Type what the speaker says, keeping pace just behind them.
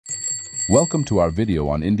Welcome to our video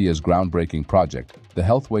on India's groundbreaking project, the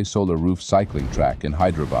Healthway Solar Roof Cycling Track in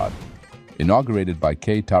Hyderabad. Inaugurated by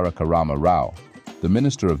K. Taraka Rama Rao, the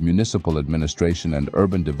Minister of Municipal Administration and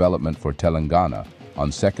Urban Development for Telangana, on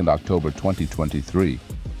 2nd October 2023,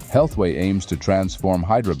 Healthway aims to transform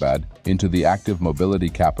Hyderabad into the active mobility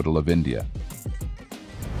capital of India.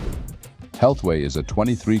 Healthway is a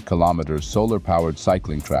 23-kilometer solar-powered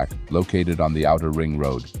cycling track located on the Outer Ring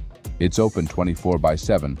Road. It's open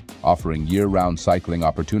 24/7, offering year-round cycling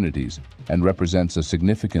opportunities, and represents a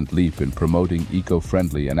significant leap in promoting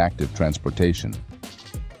eco-friendly and active transportation.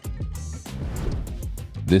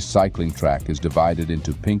 This cycling track is divided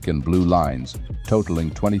into pink and blue lines, totaling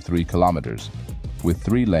 23 kilometers. With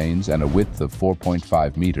 3 lanes and a width of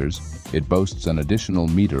 4.5 meters, it boasts an additional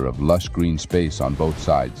meter of lush green space on both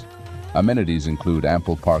sides. Amenities include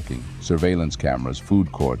ample parking, surveillance cameras,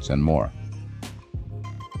 food courts, and more.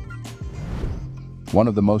 One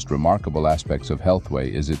of the most remarkable aspects of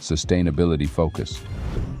Healthway is its sustainability focus.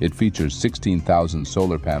 It features 16,000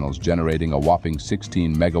 solar panels generating a whopping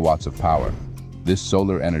 16 megawatts of power. This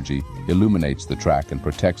solar energy illuminates the track and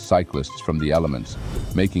protects cyclists from the elements,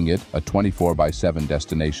 making it a 24/7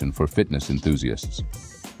 destination for fitness enthusiasts.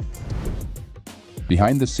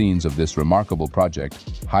 Behind the scenes of this remarkable project,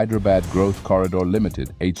 Hyderabad Growth Corridor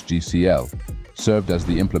Limited (HGCL) served as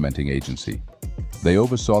the implementing agency. They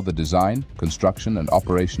oversaw the design, construction, and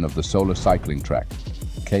operation of the solar cycling track.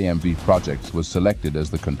 KMV Projects was selected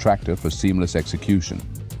as the contractor for seamless execution.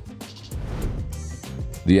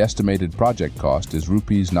 The estimated project cost is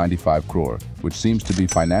Rs 95 crore, which seems to be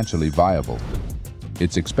financially viable.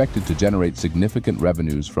 It's expected to generate significant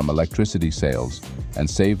revenues from electricity sales and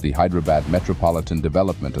save the Hyderabad Metropolitan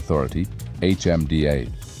Development Authority (HMDA)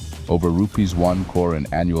 over Rs 1 crore in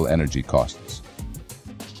annual energy costs.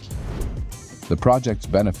 The project's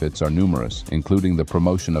benefits are numerous, including the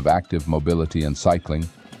promotion of active mobility and cycling,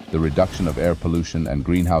 the reduction of air pollution and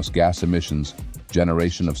greenhouse gas emissions,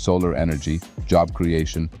 generation of solar energy, job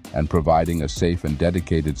creation, and providing a safe and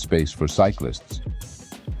dedicated space for cyclists.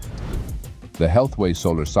 The Healthway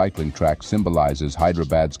Solar Cycling Track symbolizes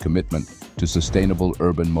Hyderabad's commitment to sustainable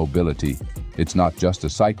urban mobility. It's not just a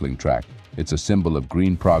cycling track, it's a symbol of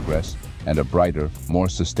green progress and a brighter, more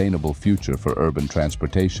sustainable future for urban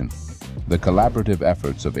transportation. The collaborative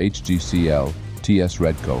efforts of HGCL, TS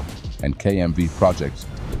Redco, and KMV Projects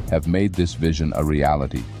have made this vision a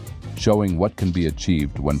reality, showing what can be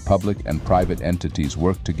achieved when public and private entities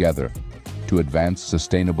work together to advance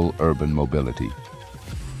sustainable urban mobility.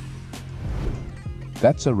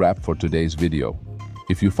 That's a wrap for today's video.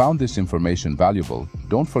 If you found this information valuable,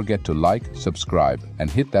 don't forget to like, subscribe, and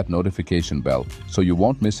hit that notification bell so you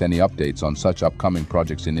won't miss any updates on such upcoming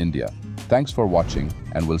projects in India. Thanks for watching,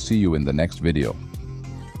 and we'll see you in the next video.